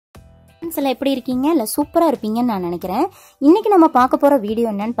எல்லாம் எப்படி இருக்கீங்க? இல்ல சூப்பரா இருப்பீங்கன்னு நான் நினைக்கிறேன். இன்னைக்கு நம்ம பார்க்க போற வீடியோ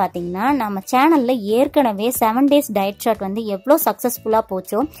என்னன்னு பாத்தீங்கன்னா, நம்ம சேனல்ல ஏற்கனவே 7 days டயட் சார்ட் வந்து எவ்வளவு சக்சஸ்ஃபுல்லா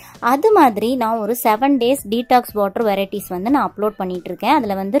போச்சோ அது மாதிரி நான் ஒரு 7 days டீடாக்ஸ் வாட்டர் வெரைட்டிஸ் வந்து நான் அப்லோட் பண்ணிட்டு இருக்கேன்.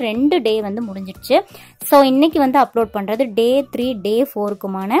 அதுல வந்து 2 டே வந்து முடிஞ்சிடுச்சு. ஸோ இன்னைக்கு வந்து அப்லோட் பண்றது டே 3 டே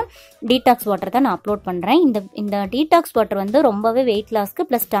 4க்குமான டீடாக்ஸ் வாட்டர் தான் நான் அப்லோட் பண்றேன். இந்த டீடாக்ஸ் வாட்டர் வந்து ரொம்பவே வெயிட் லாஸ்க்கு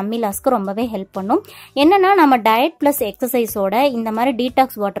பிளஸ் டம்மி லாஸ்க்கு ரொம்பவே ஹெல்ப் பண்ணும். என்னன்னா நம்ம டயட் பிளஸ் எக்ஸசைஸோட இந்த மாதிரி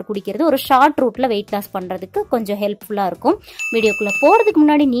டீடாக்ஸ் வாட்டர் குடிக்கிறது ஒரு ஷார்ட் ரூட்ல வெயிட் லாஸ் பண்றதுக்கு கொஞ்சம் ஹெல்ப்ஃபுல்லா இருக்கும். வீடியோக்குள்ள போறதுக்கு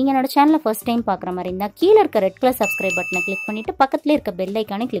முன்னாடி நீங்க என்னோட சேனலை ஃபர்ஸ்ட் டைம் பாக்குற மாதிரி இருந்தா கீழே இருக்க ரெட் கலர் சப்ஸ்கிரைப் பட்டனை கிளிக் பண்ணிட்டு பக்கத்துல இருக்க பெல்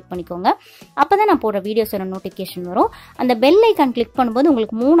ஐக்கானை கிளிக் பண்ணிக்கோங்க. அப்பதான் நான் போடுற வீடியோஸோட நோட்டிபிகேஷன் வரும். அந்த பெல் ஐக்கான் கிளிக் பண்ணும்போது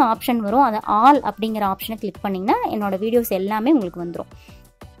உங்களுக்கு 3 ஆப்ஷன் வரும். அது ஆல் அப்படிங்கிற ஆப்ஷனை கிளிக் பண்ணீங்கன்னா என்னோட வீடியோஸ் எல்லாமே உங்களுக்கு வந்துடும்.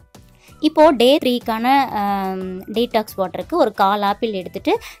 இப்போ டே 3க்கான டீடாக்ஸ் வாட்டருக்கு ஒரு 1/4 ஆப்பிள்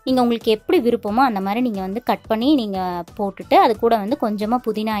எடுத்துட்டு நீங்கள் உங்களுக்கு எப்படி விருப்பமோ அந்த மாதிரி நீங்கள் வந்து கட் பண்ணி நீங்கள் போட்டுட்டு அது கூட வந்து கொஞ்சமாக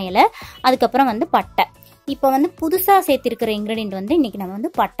புதினா இலை, அதுக்கப்புறம் வந்து பட்டை. இப்போ வந்து புதுசாக சேர்த்திருக்கிற இன்க்ரீடியன்ட் வந்து இன்றைக்கி நம்ம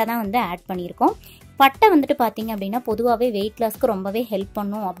வந்து பட்டை தான் வந்து ஆட் பண்ணியிருக்கோம். பட்டை வந்துட்டு பார்த்தீங்க அப்படின்னா பொதுவாகவே வெயிட் லாஸ்க்கு ரொம்பவே ஹெல்ப்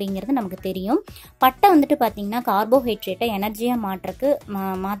பண்ணும் அப்படிங்கிறது நமக்கு தெரியும். பட்டை வந்துட்டு பார்த்தீங்கன்னா கார்போஹைட்ரேட்டை எனர்ஜியாக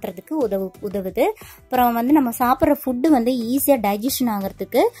மாற்றுறதுக்கு உதவுது. அப்புறம் வந்து நம்ம சாப்பிட்ற ஃபுட்டு வந்து ஈஸியாக டைஜஷன்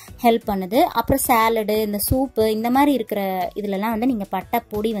ஆகிறதுக்கு ஹெல்ப் பண்ணுது. அப்புறம் சாலடு, இந்த சூப்பு, இந்த மாதிரி இருக்கிற இதுலலாம் வந்து நீங்கள் பட்டை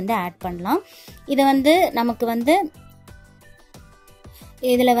பொடி வந்து ஆட் பண்ணலாம். இதை வந்து நமக்கு வந்து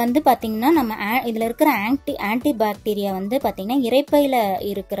இதில் வந்து பார்த்தீங்கன்னா நம்ம இதில் இருக்கிற ஆன்டி பாக்டீரியா வந்து பார்த்தீங்கன்னா இரைப்பையில்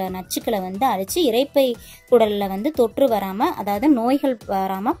இருக்கிற நச்சுக்களை வந்து அழிச்சு இரைப்பை குடலில் வந்து தொற்று வராமல், அதாவது நோய்கள்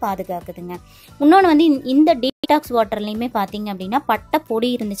வராமல் பாதுகாக்குதுங்க. இன்னொன்று வந்து இந்த டீடாக்ஸ் வாட்டர்லையுமே பார்த்தீங்க அப்படின்னா பட்டை பொடி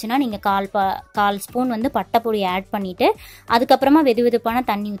இருந்துச்சுன்னா நீங்கள் 1/4 ஸ்பூன் வந்து பட்டை பொடி ஆட் பண்ணிவிட்டு அதுக்கப்புறமா வெதுவெதுப்பான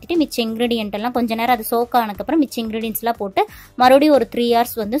தண்ணி ஊற்றிட்டு மிச்ச இன்க்ரீடியன்ட் எல்லாம் கொஞ்ச நேரம் அது சோக் ஆனதுக்கப்புறம் மிச்ச இன்க்ரீடியன்ஸ்லாம் போட்டு மறுபடியும் ஒரு 3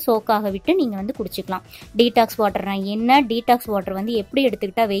 hours வந்து சோக்காக விட்டு நீங்கள் வந்து குடிச்சிக்கலாம். டீடாக்ஸ் வாட்டர் என்ன, டீடாக்ஸ் வாட்டர் வந்து எப்படி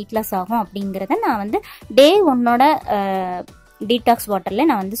எடுத்துக்கிட்டா வெயிட் லாஸ் ஆகும் அப்படிங்கிறத நான் வந்து டே 1ஓட டீடாக்ஸ் வாட்டர்ல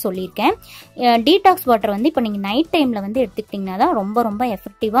நான் வந்து சொல்லியிருக்கேன். டீடாக்ஸ் வாட்டர் வந்து இப்போ நீங்கள் நைட் டைமில் வந்து எடுத்துக்கிட்டிங்கன்னா தான் ரொம்ப ரொம்ப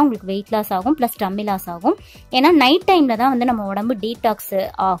எஃபெக்டிவாக உங்களுக்கு வெயிட் லாஸ் ஆகும் ப்ளஸ் டம்மி லாஸ் ஆகும். ஏன்னா நைட் டைமில் தான் வந்து நம்ம உடம்பு டீடாக்ஸ்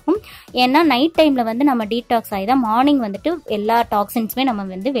ஆகும். ஏன்னா நைட் டைமில் வந்து நம்ம டீடாக்ஸ் ஆகி தான் மார்னிங் வந்துட்டு எல்லா டாக்ஸின்ஸுமே நம்ம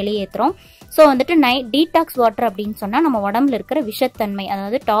வந்து வெளியேற்றுறோம். ஸோ வந்துட்டு டீடாக்ஸ் வாட்டர் அப்படின்னு சொன்னால் நம்ம உடம்புல இருக்கிற விஷத்தன்மை,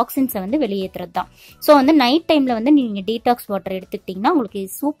 அதாவது டாக்ஸின்ஸை வந்து வெளியேற்றுறது தான். ஸோ வந்து நைட் டைமில் வந்து நீங்கள் டீடாக்ஸ் வாட்டர் எடுத்துக்கிட்டிங்கன்னா உங்களுக்கு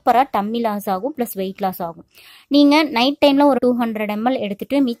சூப்பராக டம்மி லாஸ் ஆகும் ப்ளஸ் வெயிட் லாஸ் ஆகும். நீங்கள் நைட் டைமில் ஒரு 200 ml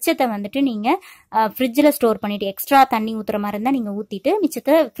எடுத்துட்டு மிச்சத்தை வந்துட்டு நீங்கள் ஃப்ரிட்ஜில் ஸ்டோர் பண்ணிட்டு, எக்ஸ்ட்ரா தண்ணி ஊற்றுற மாதிரி இருந்தால் நீங்கள் ஊற்றிட்டு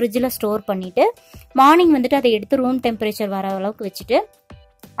மிச்சத்தை ஃப்ரிட்ஜில் ஸ்டோர் பண்ணிட்டு மார்னிங் வந்துட்டு அதை எடுத்து ரூம் டெம்பரேச்சர் வர அளவுக்கு வச்சுட்டு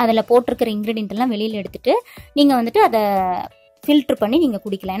அதில் போட்டிருக்கிற இன்க்ரீடியன்ட் எல்லாம் வெளியில் எடுத்துட்டு நீங்கள் வந்துட்டு அதை ஃபில்டர் பண்ணி நீங்கள்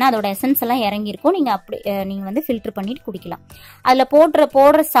குடிக்கலாம். ஏன்னா அதோட எசன்ஸ் எல்லாம் இறங்கியிருக்கும். நீங்கள் வந்து ஃபில்டர் பண்ணிட்டு குடிக்கலாம். அதில்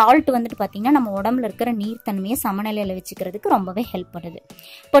போடுற சால்ட் வந்துட்டு பார்த்தீங்கன்னா நம்ம உடம்புல இருக்கிற நீர்த்தன்மையை சமநிலையில் வச்சுக்கிறதுக்கு ரொம்பவே ஹெல்ப் பண்ணுது.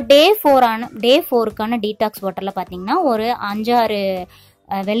 இப்போ டே 4க்கான டீடாக்ஸ் வாட்டரில் பார்த்தீங்கன்னா ஒரு 5-6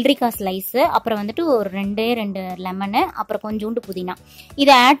 வெள்ளரிக்காய் ஸ்லைஸு, அப்புறம் வந்துட்டு ஒரு 2 லெமனு, அப்புறம் கொஞ்சோண்டு புதினா,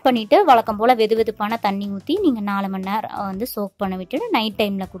 இதை ஆட் பண்ணிவிட்டு வழக்கம் போல் வெதுவெதுப்பான தண்ணி ஊற்றி நீங்கள் 4 மணி நேரம் வந்து சோக் பண்ண விட்டுட்டு நைட்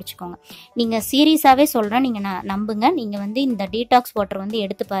டைமில் குடிச்சிக்கோங்க. நீங்கள் சீரியஸாகவே சொல்கிறேன், நீங்கள் நம்புங்க, நீங்கள் வந்து இந்த டீடாக்ஸ் வாட்டர் வந்து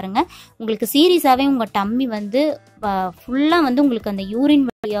எடுத்து பாருங்கள். உங்களுக்கு சீரியஸாகவே உங்கள் டம்மி வந்து ஃபுல்லாக வந்து உங்களுக்கு அந்த யூரின்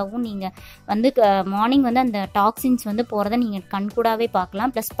வழியாகவும் நீங்கள் வந்து மார்னிங் வந்து அந்த டாக்ஸின்ஸ் வந்து போகிறத நீங்கள் கண்கூடாவே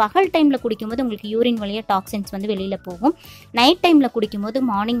பார்க்கலாம். ப்ளஸ் பகல் டைமில் குடிக்கும்போது உங்களுக்கு யூரின் வழியாக டாக்ஸின்ஸ் வந்து வெளியில் போகும். நைட் டைமில் குடிக்கும்போது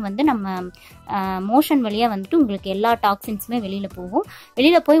மார்னிங் வந்து நம்ம மோஷன் வழியாக வந்துட்டு உங்களுக்கு எல்லா டாக்ஸின்ஸுமே வெளியில் போகும்.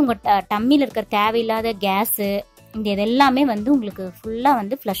 வெளியில் போய் உங்கள் டம்மியில் இருக்கிற தேவையில்லாத கேஸு இது எல்லாமே வந்து உங்களுக்கு ஃபுல்லாக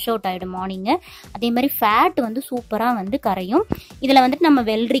வந்து ஃப்ளஷ் அவுட் ஆகிடும் மார்னிங்கு. அதே மாதிரி ஃபேட் வந்து சூப்பராக வந்து கரையும். இதில் வந்துட்டு நம்ம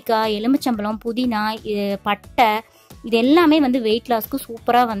வெள்ளரிக்காய், எலுமிச்சம்பழம், புதினா, பட்டை, இது எல்லாமே வந்து வெயிட் லாஸ்க்கு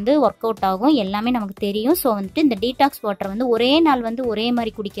சூப்பராக வந்து ஒர்க் அவுட் ஆகும். எல்லாமே நமக்கு தெரியும். ஸோ வந்துட்டு இந்த டீடாக்ஸ் வாட்டர் வந்து ஒரே நாள் வந்து ஒரே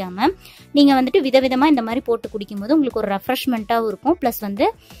மாதிரி குடிக்காமல் நீங்கள் வந்துட்டு விதவிதமாக இந்த மாதிரி போட்டு குடிக்கும்போது உங்களுக்கு ஒரு ரெஃப்ரெஷ்மெண்ட்டாகவும் இருக்கும். ப்ளஸ் வந்து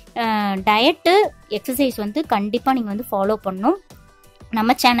டயட்டு எக்ஸசைஸ் வந்து கண்டிப்பாக நீங்கள் வந்து ஃபாலோ பண்ணணும்.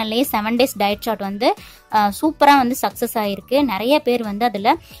 நம்ம சேனல்லையே 7 days டயட் சார்ட் வந்து சூப்பராக வந்து சக்ஸஸ் ஆகிருக்கு. நிறைய பேர் வந்து அதில்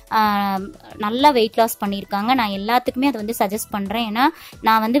நல்லா வெயிட் லாஸ் பண்ணியிருக்காங்க. நான் எல்லாத்துக்குமே அதை வந்து சஜஸ்ட் பண்ணுறேன். ஏன்னா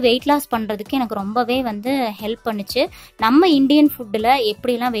நான் வந்து வெயிட் லாஸ் பண்ணுறதுக்கு எனக்கு ரொம்பவே வந்து ஹெல்ப் பண்ணுச்சு. நம்ம இந்தியன் ஃபுட்டில்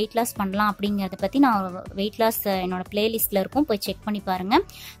எப்படிலாம் வெயிட் லாஸ் பண்ணலாம் அப்படிங்கிறத பற்றி நான் வெயிட் லாஸ் என்னோட பிளேலிஸ்ட்டில் இருக்கும், போய் செக் பண்ணி பாருங்கள்.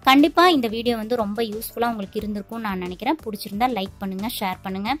 கண்டிப்பாக இந்த வீடியோ வந்து ரொம்ப யூஸ்ஃபுல்லாக உங்களுக்கு இருந்திருக்கும்னு நான் நினைக்கிறேன். பிடிச்சிருந்தா லைக் பண்ணுங்கள், ஷேர்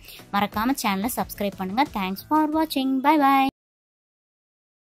பண்ணுங்கள், மறக்காமல் சேனலை சப்ஸ்கிரைப் பண்ணுங்கள். தேங்க்ஸ் ஃபார் வாட்சிங். Bye bye.